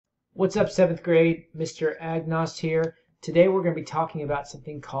What's up, 7th grade? Mr. Agnost here. Today we're going to be talking about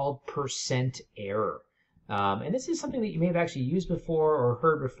something called percent error. And this is something that you may have actually used before or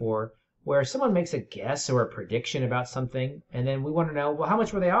heard before, where someone makes a guess or a prediction about something, and then we want to know, well, how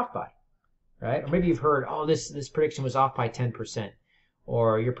much were they off by, right? Or maybe you've heard, oh, this prediction was off by 10%,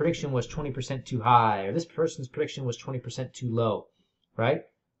 or your prediction was 20% too high, or this person's prediction was 20% too low, right?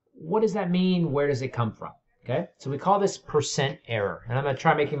 What does that mean? Where does it come from? Okay, so we call this percent error. And I'm going to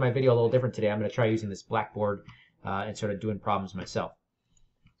try making my video a little different today. I'm going to try using this Blackboard and sort of doing problems myself.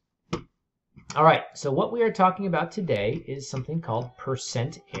 All right, so what we are talking about today is something called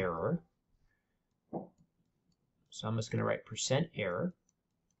percent error. So I'm just going to write percent error.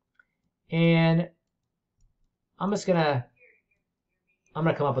 And I'm going to come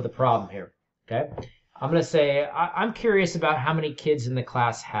up with a problem here. Okay, I'm going to say I'm curious about how many kids in the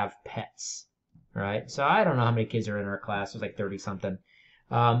class have pets. Right, so I don't know how many kids are in our class. There's like 30 something,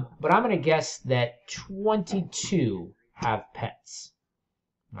 but I'm going to guess that 22 have pets.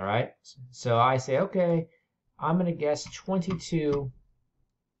 All right, so I say, okay, I'm going to guess 22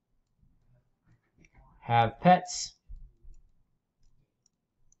 have pets,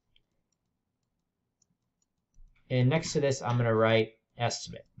 and next to this I'm going to write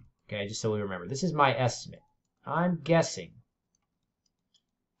estimate. Okay, just so we remember, this is my estimate. I'm guessing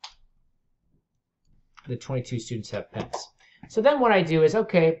the 22 students have pets. So then what I do is,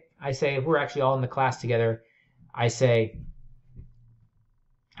 okay, I say, if we're actually all in the class together, I say,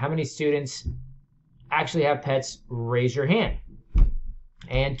 how many students actually have pets? Raise your hand.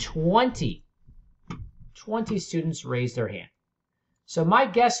 And 20 students raised their hand. So my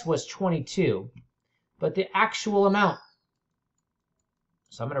guess was 22, but the actual amount,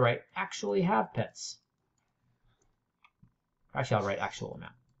 so I'm going to write actually have pets. Actually, I'll write actual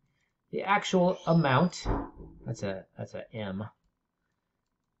amount. The actual amount, that's a M.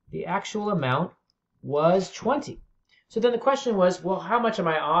 The actual amount was 20. So then the question was, well, how much am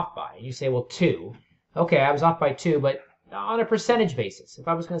I off by? And you say, well, 2. Okay, I was off by 2, but on a percentage basis. If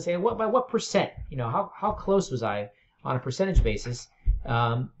I was going to say, by what percent? You know, how close was I on a percentage basis?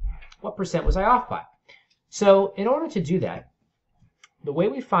 What percent was I off by? So in order to do that, the way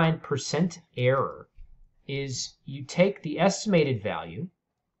we find percent error is you take the estimated value.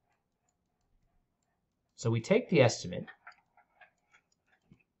 So we take the estimate,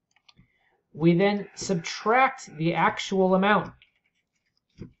 we then subtract the actual amount.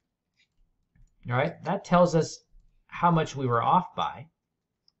 All right, that tells us how much we were off by,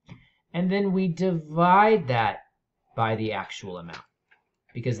 and then we divide that by the actual amount,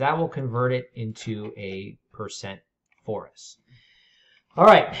 because that will convert it into a percent for us. All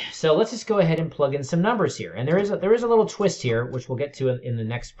right, so let's just go ahead and plug in some numbers here, and there is a little twist here, which we'll get to in the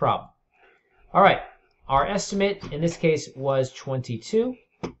next problem. All right. Our estimate in this case was 22.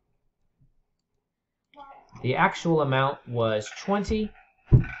 The actual amount was 20.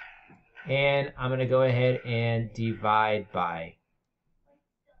 And I'm going to go ahead and divide by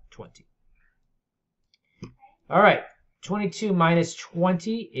 20. All right, 22 minus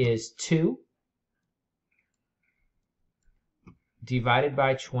 20 is 2. Divided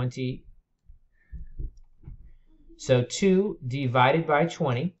by 20. So 2 divided by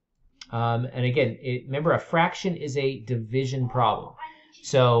 20. And again, remember, a fraction is a division problem.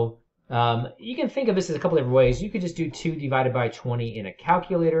 So you can think of this as a couple different ways. You could just do 2 divided by 20 in a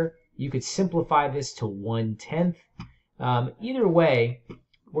calculator. You could simplify this to 1/10. Either way,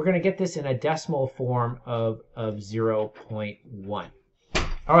 we're going to get this in a decimal form of 0.1.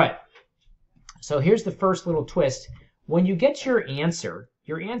 All right. So here's the first little twist. When you get your answer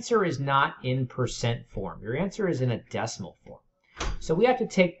is not in percent form. Your answer is in a decimal form. So we have to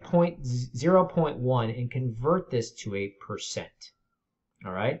take 0.1 and convert this to a percent.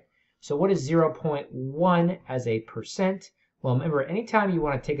 All right? So what is 0.1 as a percent? Well, remember, anytime you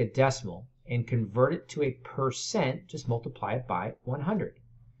want to take a decimal and convert it to a percent, just multiply it by 100.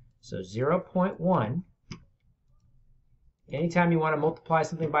 So 0.1, anytime you want to multiply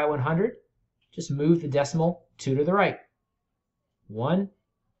something by 100, just move the decimal 2 to the right. 1,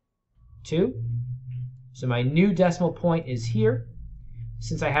 2. So my new decimal point is here.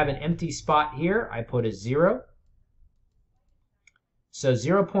 Since I have an empty spot here, I put a 0. So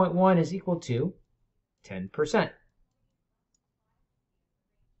 0.1 is equal to 10%.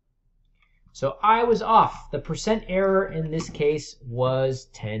 So I was off. The percent error in this case was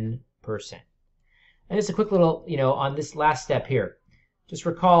 10%. And just a quick little, on this last step here, just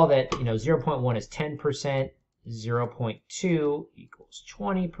recall that, 0.1 is 10%, 0.2 equals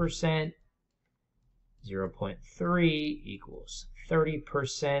 20%, 0.3 equals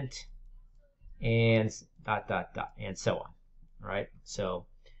 30%, and ... and so on. Right? So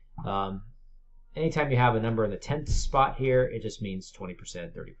Anytime you have a number in the 10th spot here, it just means 20%,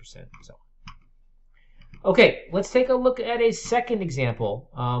 30%, and so on. Okay, let's take a look at a second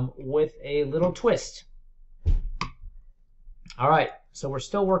example with a little twist. All right, so we're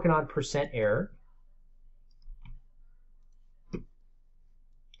still working on percent error.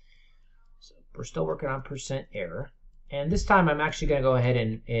 So we're still working on percent error. And this time I'm actually going to go ahead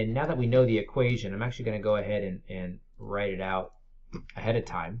and now that we know the equation, I'm actually going to go ahead and write it out ahead of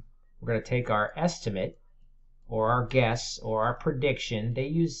time. We're going to take our estimate or our guess or our prediction. They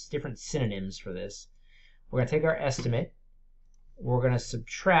use different synonyms for this. We're going to take our estimate. We're going to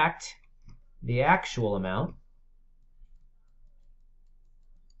subtract the actual amount.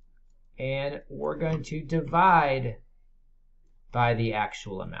 And we're going to divide by the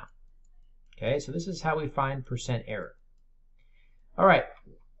actual amount. Okay, so this is how we find percent error. All right,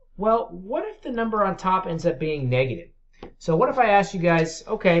 well, what if the number on top ends up being negative? So what if I ask you guys,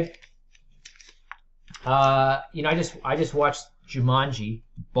 okay, you know, I just watched Jumanji,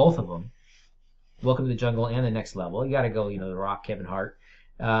 both of them, Welcome to the Jungle and The Next Level. You got to go, you know, The Rock, Kevin Hart,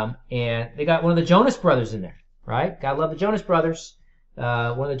 and they got one of the Jonas Brothers in there, right? Gotta love the Jonas Brothers.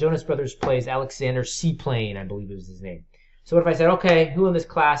 One of the Jonas Brothers plays Alexander Seaplane, I believe was his name. So what if I said, okay, who in this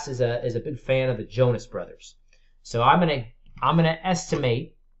class is a big fan of the Jonas Brothers? So I'm gonna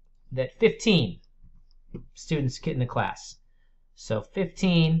estimate that 15 students get in the class. So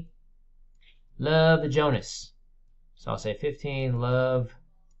 15 love the Jonas. So I'll say 15 love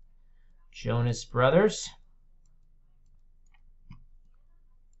Jonas Brothers.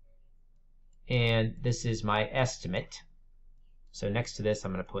 And this is my estimate. So next to this,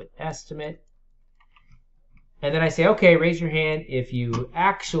 I'm going to put estimate. And then I say, okay, raise your hand if you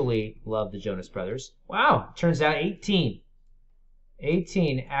actually love the Jonas Brothers. Wow, turns out 18.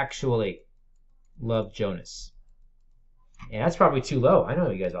 18 actually love Jonas. And that's probably too low. I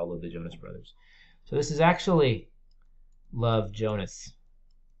know you guys all love the Jonas Brothers. So this is actually love Jonas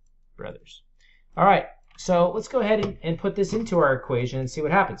Brothers. All right, so let's go ahead and put this into our equation and see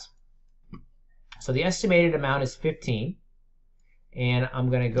what happens. So the estimated amount is 15. And I'm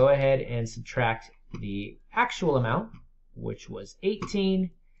going to go ahead and subtract the actual amount, which was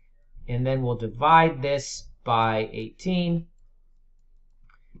 18. And then we'll divide this by 18.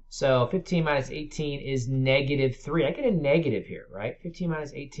 So 15 minus 18 is negative 3. I get a negative here, right? 15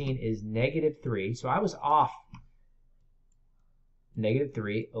 minus 18 is negative 3. So I was off negative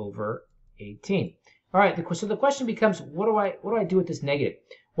 3 over 18. All right, so the question becomes, what do I do with this negative?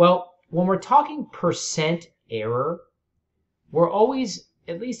 Well, when we're talking percent error, we're always,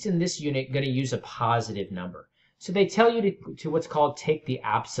 at least in this unit, going to use a positive number. So they tell you to what's called take the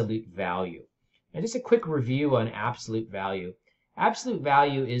absolute value. And just a quick review on absolute value. Absolute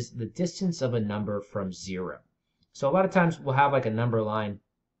value is the distance of a number from 0. So a lot of times we'll have like a number line.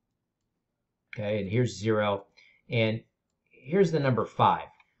 Okay, and here's 0. And here's the number 5.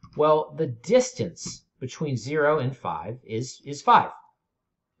 Well, the distance between 0 and 5 is 5,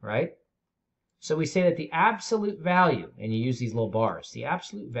 right? So we say that the absolute value, and you use these little bars, the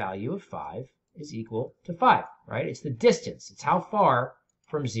absolute value of 5 is equal to 5, right? It's the distance. It's how far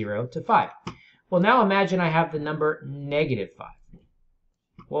from 0 to 5. Well, now imagine I have the number negative 5.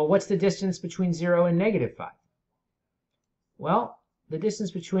 Well, what's the distance between 0 and negative 5? Well, the distance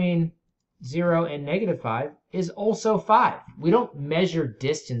between 0 and negative 5 is also 5. We don't measure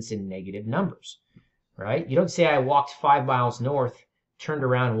distance in negative numbers, right? You don't say I walked 5 miles north, turned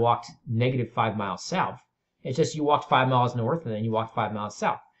around and walked negative 5 miles south. It's just you walked 5 miles north and then you walked 5 miles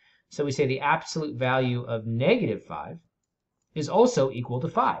south. So we say the absolute value of negative 5 is also equal to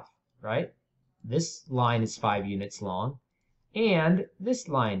 5, right? This line is 5 units long and this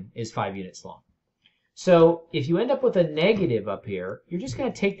line is 5 units long. So if you end up with a negative up here, you're just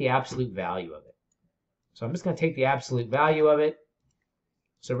going to take the absolute value of it. So I'm just going to take the absolute value of it.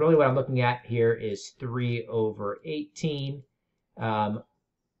 So really what I'm looking at here is 3 over 18.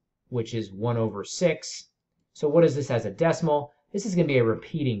 Which is 1 over 6. So what is this as a decimal? This is going to be a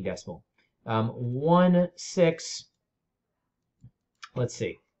repeating decimal. 1/6. Let's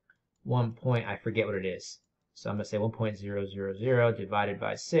see. 1 point, I forget what it is. So I'm going to say 1.000 divided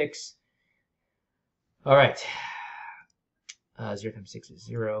by 6. All right. 0 times 6 is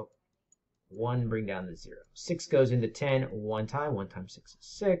 0. 1, bring down the 0. 6 goes into 10 one time. 1 times 6 is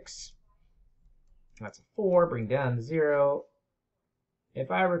 6. That's a 4. Bring down the 0. If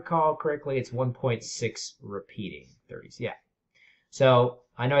I recall correctly, it's 1.6 repeating 30s. Yeah. So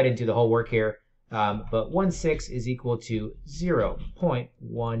I know I didn't do the whole work here, but 1/6 is equal to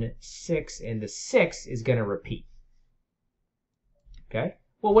 0.16, and the 6 is going to repeat. Okay.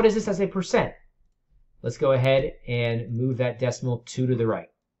 Well, what is this as a percent? Let's go ahead and move that decimal 2 to the right.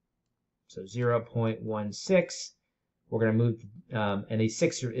 So 0.16. We're going to move, and a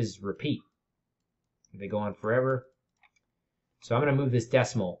 6 is repeat. They go on forever. So I'm going to move this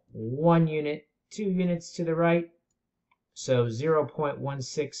decimal 1 unit, 2 units to the right. So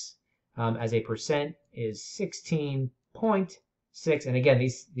 0.16 as a percent is 16.6. And again,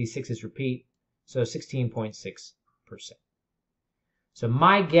 these 6's repeat. So 16.6%. So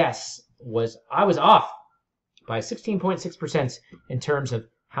my guess was I was off by 16.6% in terms of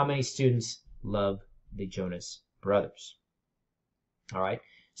how many students love the Jonas Brothers. All right.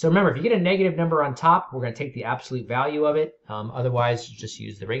 So remember, if you get a negative number on top, we're going to take the absolute value of it. Otherwise, just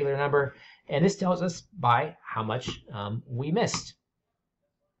use the regular number. And this tells us by how much we missed.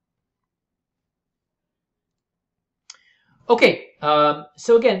 Okay,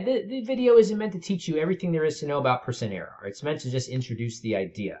 so again, the video isn't meant to teach you everything there is to know about percent error. Right? It's meant to just introduce the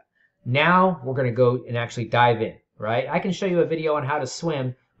idea. Now we're going to go and actually dive in, right? I can show you a video on how to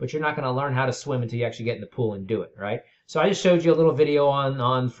swim, but you're not going to learn how to swim until you actually get in the pool and do it, right? So I just showed you a little video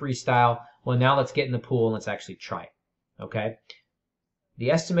on freestyle. Well, now let's get in the pool and let's actually try it, okay?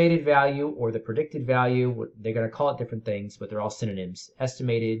 The estimated value or the predicted value, they're going to call it different things, but they're all synonyms.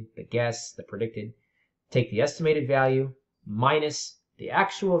 Estimated, the guess, the predicted. Take the estimated value minus the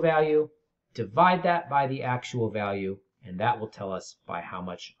actual value, divide that by the actual value, and that will tell us by how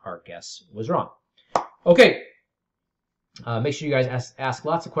much our guess was wrong. Okay, make sure you guys ask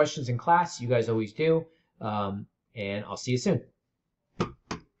lots of questions in class. You guys always do, and I'll see you soon.